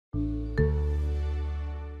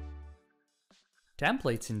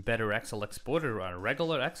Templates in Better Excel Exporter are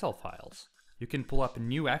regular Excel files. You can pull up a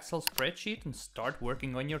new Excel spreadsheet and start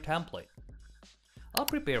working on your template. I'll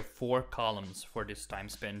prepare 4 columns for this time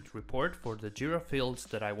spent report for the Jira fields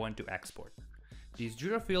that I want to export. These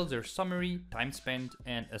Jira fields are summary, time spent,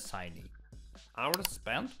 and assignee. Hours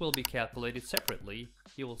spent will be calculated separately,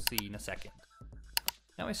 you will see in a second.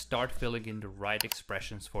 Now I start filling in the right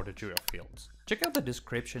expressions for the Jira fields. Check out the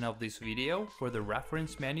description of this video for the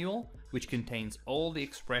reference manual, which contains all the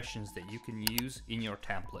expressions that you can use in your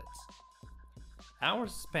templates.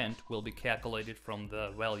 Hours spent will be calculated from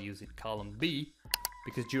the values in column B,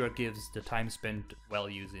 because Jira gives the time spent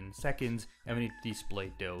values in seconds and we need to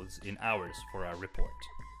display those in hours for our report.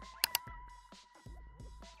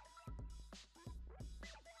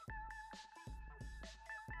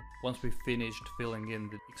 Once we've finished filling in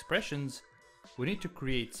the expressions, we need to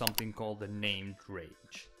create something called the named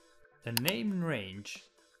range. The named range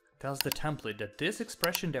tells the template that this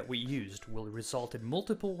expression that we used will result in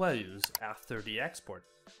multiple values after the export.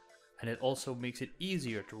 And it also makes it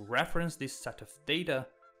easier to reference this set of data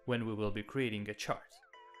when we will be creating a chart.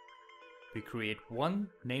 We create one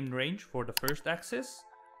named range for the first axis,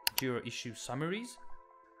 Jira issue summaries,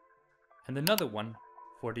 and another one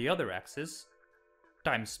for the other axis,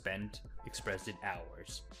 time spent expressed in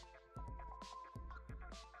hours.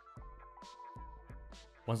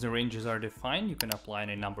 Once the ranges are defined, you can apply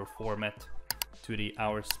a number format to the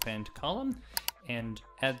hours spent column and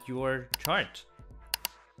add your chart.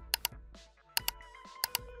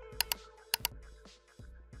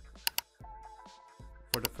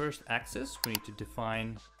 For the first axis, we need to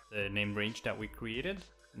define the named range that we created,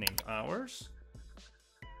 named hours.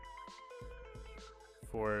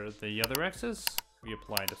 For the other axis, we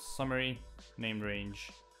apply the summary, named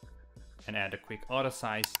range, and add a quick auto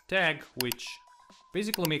size tag, which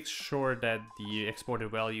basically makes sure that the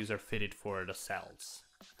exported values are fitted for the cells.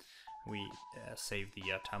 We save the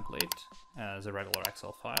template as a regular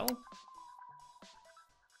Excel file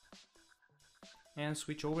and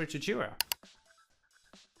switch over to Jira.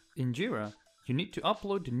 In Jira, you need to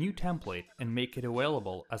upload the new template and make it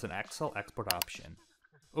available as an Excel export option.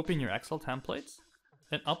 Open your Excel templates,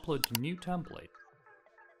 then upload the new template.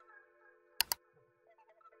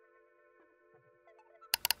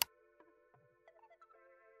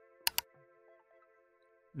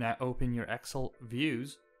 Now open your Excel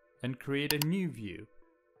views and create a new view.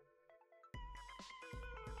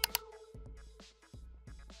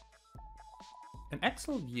 An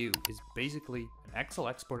Excel view is basically an Excel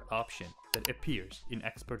export option that appears in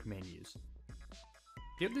export menus.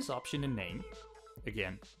 Give this option a name.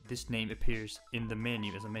 Again, this name appears in the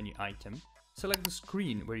menu as a menu item. Select the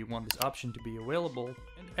screen where you want this option to be available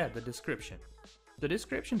and add the description. The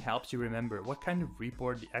description helps you remember what kind of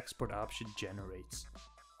report the export option generates.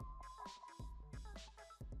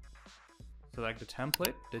 Select the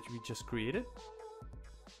template that we just created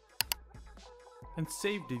and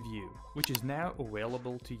save the view, which is now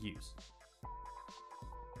available to use.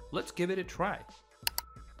 Let's give it a try.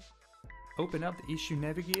 Open up the Issue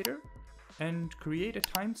Navigator and create a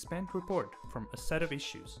time spent report from a set of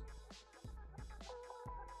issues.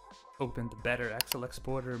 Open the Better Excel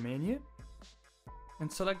Exporter menu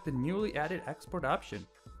and select the newly added export option.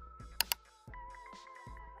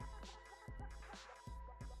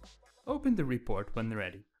 Open the report when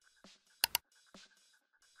ready.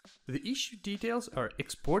 The issue details are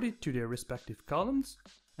exported to their respective columns,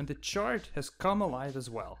 and the chart has come alive as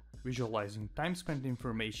well, visualizing time spent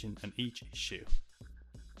information on each issue.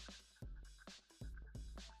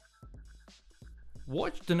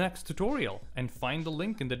 Watch the next tutorial and find the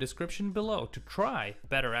link in the description below to try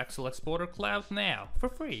Better Excel Exporter Cloud now for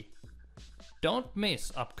free. Don't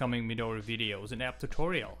miss upcoming Midori videos and app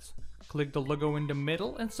tutorials. Click the logo in the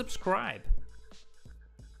middle and subscribe.